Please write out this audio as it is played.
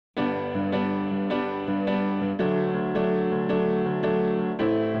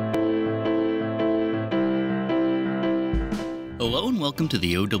Hello and welcome to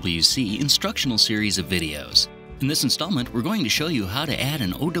the OWC instructional series of videos. In this installment, we're going to show you how to add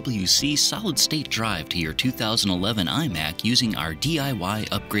an OWC solid-state drive to your 2011 iMac using our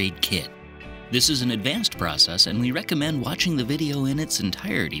DIY upgrade kit. This is an advanced process and we recommend watching the video in its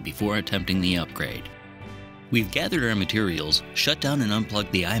entirety before attempting the upgrade. We've gathered our materials, shut down and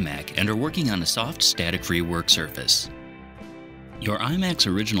unplugged the iMac, and are working on a soft, static-free work surface. Your iMac's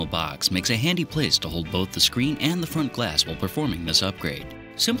original box makes a handy place to hold both the screen and the front glass while performing this upgrade.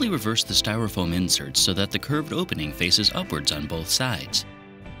 Simply reverse the styrofoam inserts so that the curved opening faces upwards on both sides.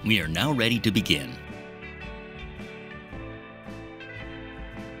 We are now ready to begin.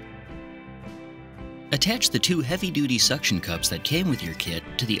 Attach the two heavy-duty suction cups that came with your kit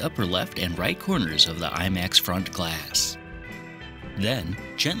to the upper left and right corners of the iMac's front glass. Then,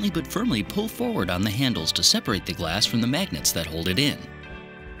 gently but firmly pull forward on the handles to separate the glass from the magnets that hold it in.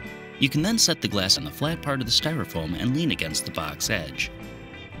 You can then set the glass on the flat part of the styrofoam and lean against the box edge.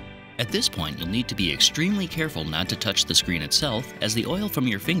 At this point, you'll need to be extremely careful not to touch the screen itself, as the oil from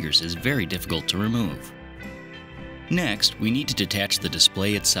your fingers is very difficult to remove. Next, we need to detach the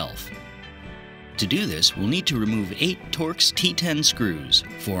display itself. To do this, we'll need to remove 8 Torx T10 screws,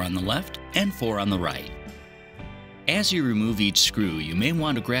 4 on the left and 4 on the right. As you remove each screw, you may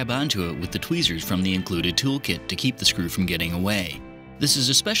want to grab onto it with the tweezers from the included toolkit to keep the screw from getting away. This is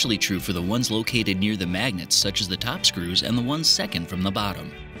especially true for the ones located near the magnets, such as the top screws and the ones second from the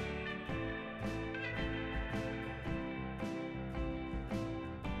bottom.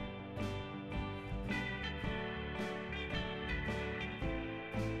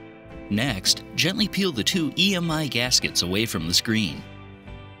 Next, gently peel the 2 EMI gaskets away from the screen.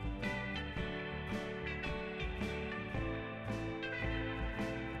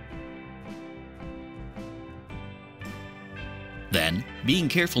 Then, being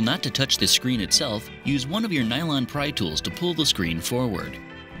careful not to touch the screen itself, use one of your nylon pry tools to pull the screen forward.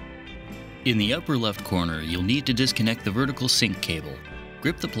 In the upper left corner, you'll need to disconnect the vertical sync cable.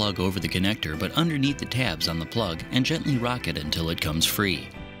 Grip the plug over the connector but underneath the tabs on the plug and gently rock it until it comes free.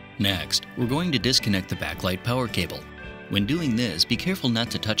 Next, we're going to disconnect the backlight power cable. When doing this, be careful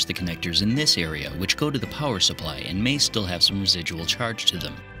not to touch the connectors in this area, which go to the power supply and may still have some residual charge to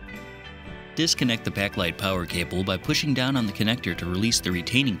them. Disconnect the backlight power cable by pushing down on the connector to release the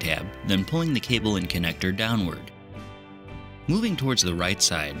retaining tab, then pulling the cable and connector downward. Moving towards the right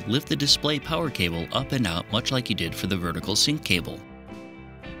side, lift the display power cable up and out much like you did for the vertical sync cable.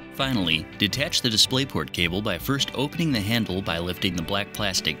 Finally, detach the DisplayPort cable by first opening the handle by lifting the black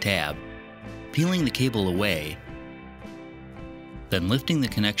plastic tab, peeling the cable away, then lifting the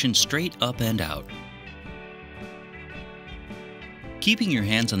connection straight up and out. Keeping your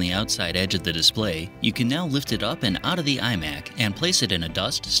hands on the outside edge of the display, you can now lift it up and out of the iMac and place it in a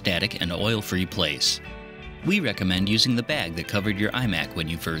dust, static, and oil-free place. We recommend using the bag that covered your iMac when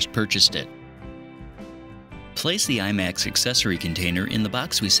you first purchased it. Place the iMac's accessory container in the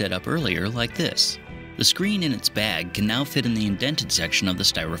box we set up earlier like this. The screen in its bag can now fit in the indented section of the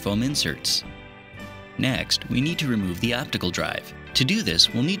styrofoam inserts. Next, we need to remove the optical drive. To do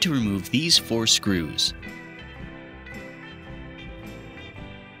this, we'll need to remove these 4 screws.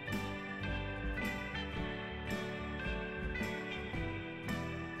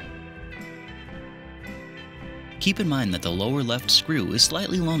 Keep in mind that the lower left screw is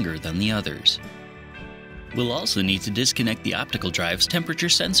slightly longer than the others. We'll also need to disconnect the optical drive's temperature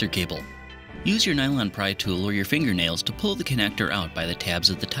sensor cable. Use your nylon pry tool or your fingernails to pull the connector out by the tabs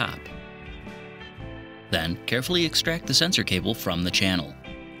at the top. Then, carefully extract the sensor cable from the channel.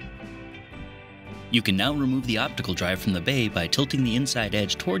 You can now remove the optical drive from the bay by tilting the inside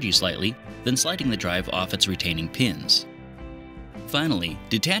edge toward you slightly, then sliding the drive off its retaining pins. Finally,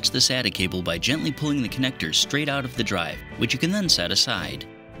 detach the SATA cable by gently pulling the connector straight out of the drive, which you can then set aside.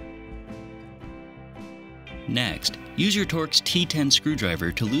 Next, use your Torx T10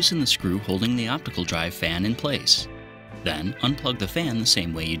 screwdriver to loosen the screw holding the optical drive fan in place. Then, unplug the fan the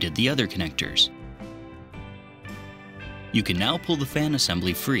same way you did the other connectors. You can now pull the fan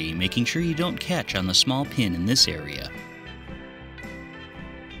assembly free, making sure you don't catch on the small pin in this area.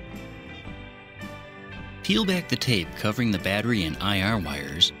 Peel back the tape covering the battery and IR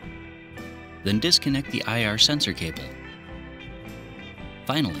wires, then disconnect the IR sensor cable.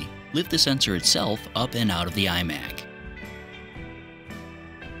 Finally, lift the sensor itself up and out of the iMac.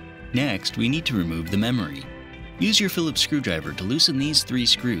 Next, we need to remove the memory. Use your Phillips screwdriver to loosen these 3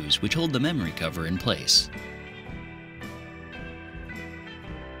 screws which hold the memory cover in place.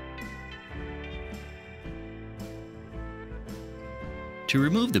 To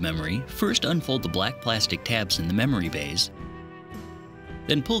remove the memory, first unfold the black plastic tabs in the memory bays,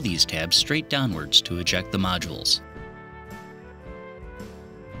 then pull these tabs straight downwards to eject the modules.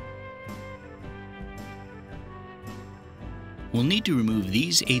 We'll need to remove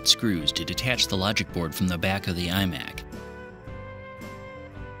these 8 screws to detach the logic board from the back of the iMac.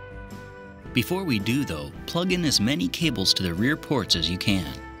 Before we do though, plug in as many cables to the rear ports as you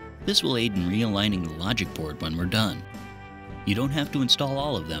can. This will aid in realigning the logic board when we're done. You don't have to install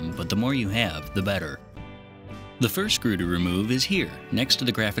all of them, but the more you have, the better. The first screw to remove is here, next to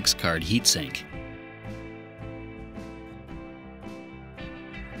the graphics card heatsink.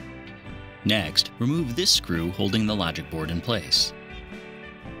 Next, remove this screw holding the logic board in place.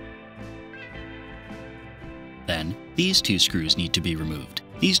 Then, these 2 screws need to be removed.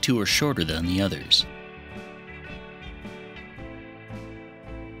 These 2 are shorter than the others.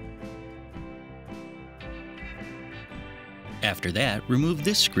 After that, remove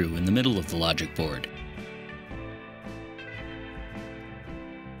this screw in the middle of the logic board.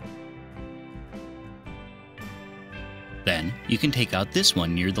 Then, you can take out this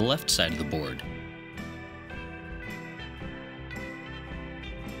one near the left side of the board.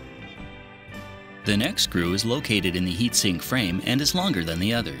 The next screw is located in the heatsink frame and is longer than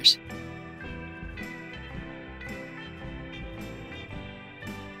the others.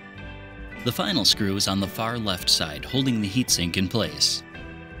 The final screw is on the far left side, holding the heatsink in place.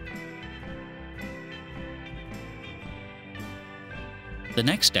 The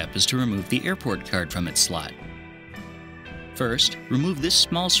next step is to remove the airport card from its slot. First, remove this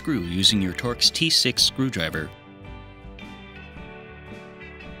small screw using your Torx T6 screwdriver.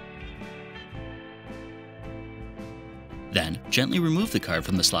 Then, gently remove the card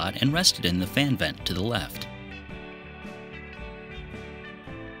from the slot and rest it in the fan vent to the left.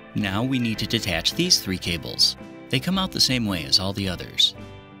 Now we need to detach these 3 cables. They come out the same way as all the others.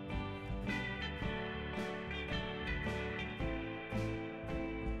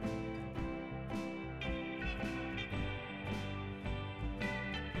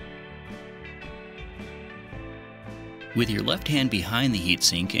 With your left hand behind the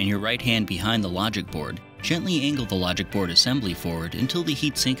heatsink and your right hand behind the logic board, gently angle the logic board assembly forward until the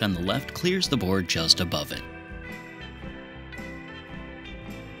heatsink on the left clears the board just above it.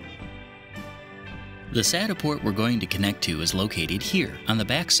 The SATA port we're going to connect to is located here, on the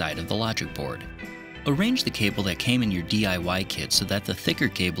back side of the logic board. Arrange the cable that came in your DIY kit so that the thicker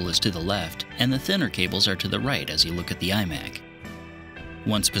cable is to the left and the thinner cables are to the right as you look at the iMac.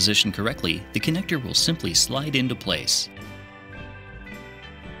 Once positioned correctly, the connector will simply slide into place.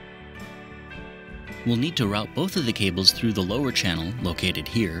 We'll need to route both of the cables through the lower channel, located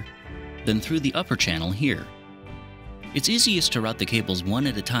here, then through the upper channel here. It's easiest to route the cables one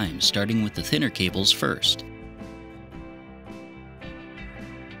at a time, starting with the thinner cables first.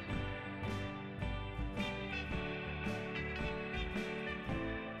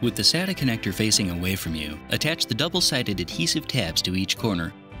 With the SATA connector facing away from you, attach the double-sided adhesive tabs to each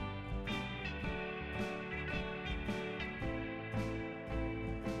corner.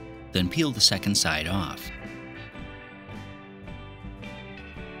 Then peel the second side off.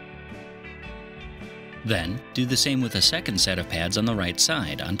 Then, do the same with a second set of pads on the right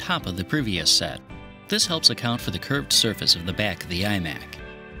side, on top of the previous set. This helps account for the curved surface of the back of the iMac.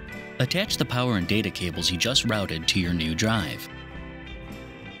 Attach the power and data cables you just routed to your new drive.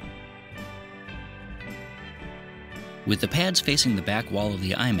 With the pads facing the back wall of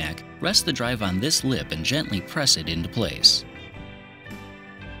the iMac, rest the drive on this lip and gently press it into place.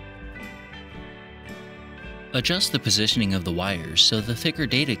 Adjust the positioning of the wires so the thicker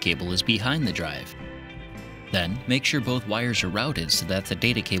data cable is behind the drive. Then, make sure both wires are routed so that the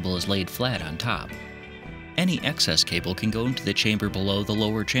data cable is laid flat on top. Any excess cable can go into the chamber below the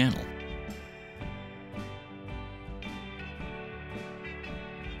lower channel.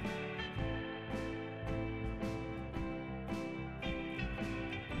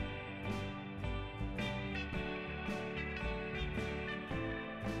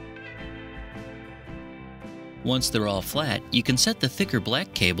 Once they're all flat, you can set the thicker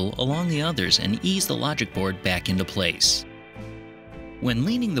black cable along the others and ease the logic board back into place. When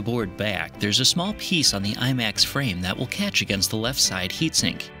leaning the board back, there's a small piece on the iMac's frame that will catch against the left side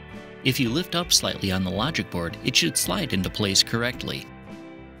heatsink. If you lift up slightly on the logic board, it should slide into place correctly.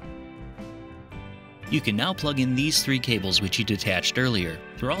 You can now plug in these 3 cables which you detached earlier.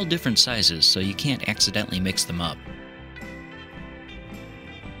 They're all different sizes, so you can't accidentally mix them up.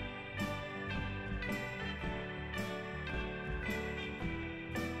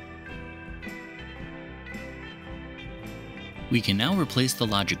 We can now replace the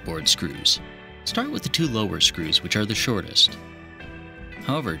logic board screws. Start with the 2 lower screws, which are the shortest.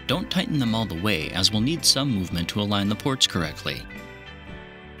 However, don't tighten them all the way, as we'll need some movement to align the ports correctly.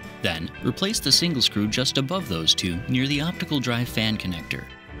 Then, replace the single screw just above those 2 near the optical drive fan connector.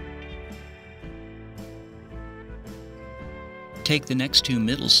 take the next two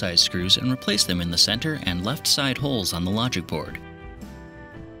middle-sized screws and replace them in the center and left side holes on the logic board.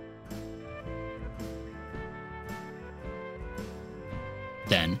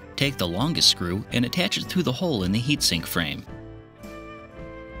 Then, take the longest screw and attach it through the hole in the heatsink frame.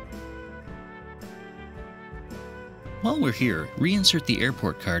 While we're here, reinsert the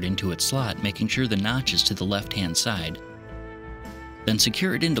airport card into its slot, making sure the notch is to the left-hand side. Then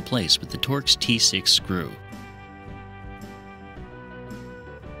secure it into place with the Torx T6 screw.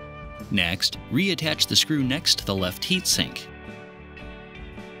 Next, reattach the screw next to the left heatsink.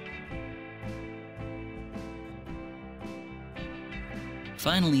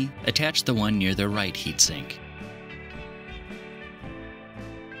 Finally, attach the one near the right heatsink.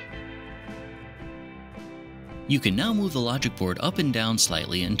 You can now move the logic board up and down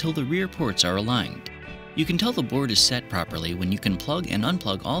slightly until the rear ports are aligned. You can tell the board is set properly when you can plug and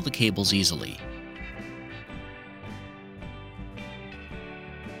unplug all the cables easily.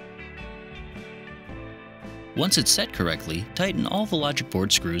 Once it's set correctly, tighten all the logic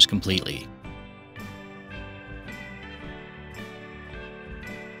board screws completely.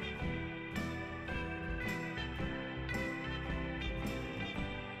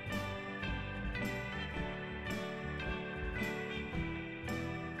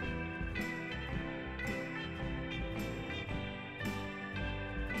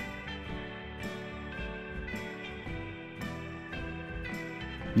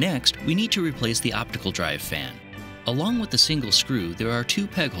 Next, we need to replace the optical drive fan. Along with the single screw, there are two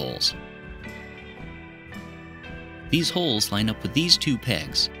peg holes. These holes line up with these two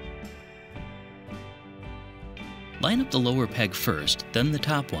pegs. Line up the lower peg first, then the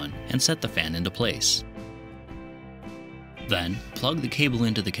top one, and set the fan into place. Then, plug the cable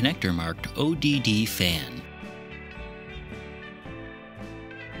into the connector marked ODD fan.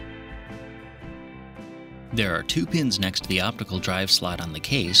 There are two pins next to the optical drive slot on the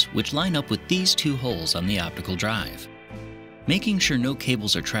case, which line up with these two holes on the optical drive. Making sure no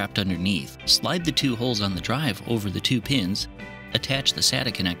cables are trapped underneath, slide the two holes on the drive over the two pins, attach the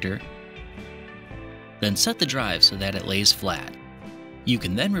SATA connector, then set the drive so that it lays flat. You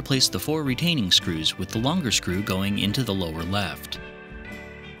can then replace the four retaining screws with the longer screw going into the lower left.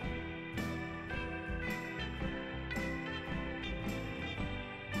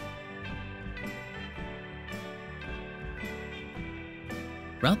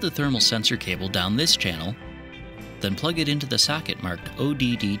 Route the thermal sensor cable down this channel, then plug it into the socket marked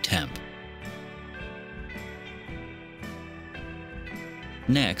ODD temp.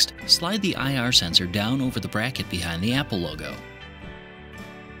 Next, slide the IR sensor down over the bracket behind the Apple logo.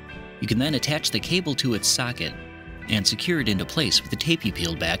 You can then attach the cable to its socket and secure it into place with the tape you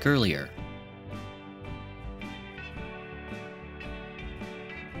peeled back earlier.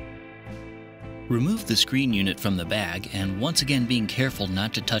 Remove the screen unit from the bag and, once again being careful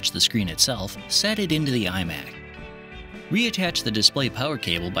not to touch the screen itself, set it into the iMac. Reattach the display power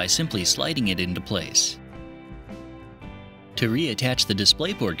cable by simply sliding it into place. To reattach the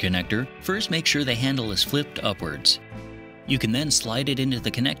DisplayPort connector, first make sure the handle is flipped upwards. You can then slide it into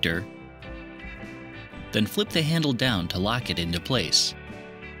the connector, then flip the handle down to lock it into place.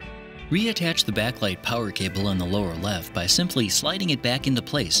 Reattach the backlight power cable on the lower left by simply sliding it back into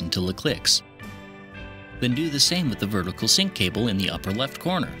place until it clicks. Then do the same with the vertical sync cable in the upper left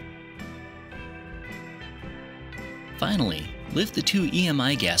corner. Finally, lift the two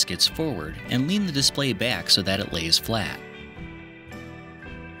EMI gaskets forward and lean the display back so that it lays flat.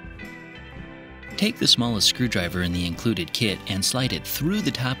 Take the smallest screwdriver in the included kit and slide it through the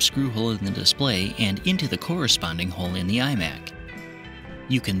top screw hole in the display and into the corresponding hole in the iMac.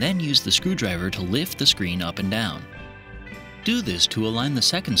 You can then use the screwdriver to lift the screen up and down. Do this to align the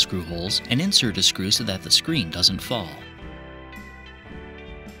second screw holes and insert a screw so that the screen doesn't fall.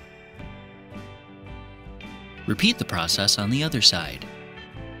 Repeat the process on the other side.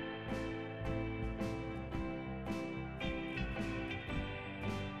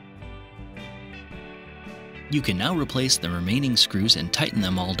 You can now replace the remaining screws and tighten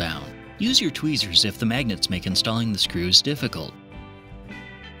them all down. Use your tweezers if the magnets make installing the screws difficult.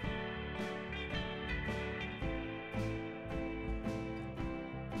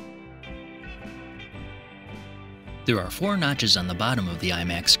 There are 4 notches on the bottom of the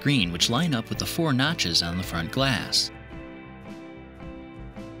iMac screen which line up with the 4 notches on the front glass.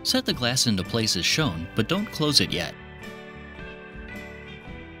 Set the glass into place as shown, but don't close it yet.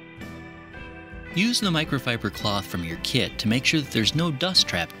 Use the microfiber cloth from your kit to make sure that there's no dust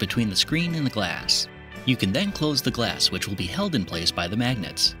trapped between the screen and the glass. You can then close the glass, which will be held in place by the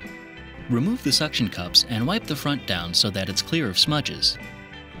magnets. Remove the suction cups and wipe the front down so that it's clear of smudges.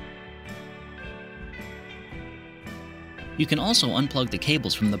 You can also unplug the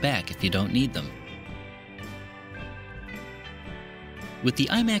cables from the back if you don't need them. With the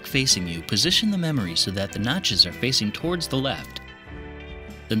iMac facing you, position the memory so that the notches are facing towards the left.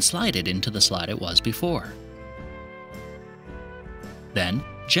 Then slide it into the slot it was before. Then,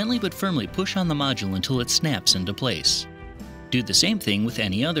 gently but firmly push on the module until it snaps into place. Do the same thing with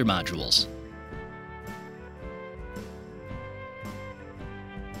any other modules.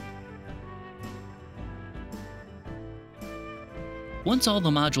 Once all the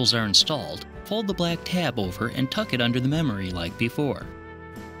modules are installed, fold the black tab over and tuck it under the memory like before.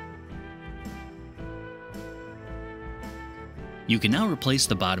 You can now replace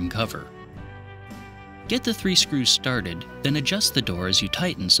the bottom cover. Get the 3 screws started, then adjust the door as you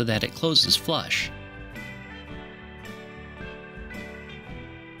tighten so that it closes flush.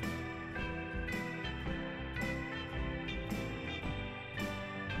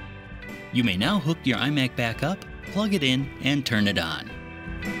 You may now hook your iMac back up, plug it in, and turn it on.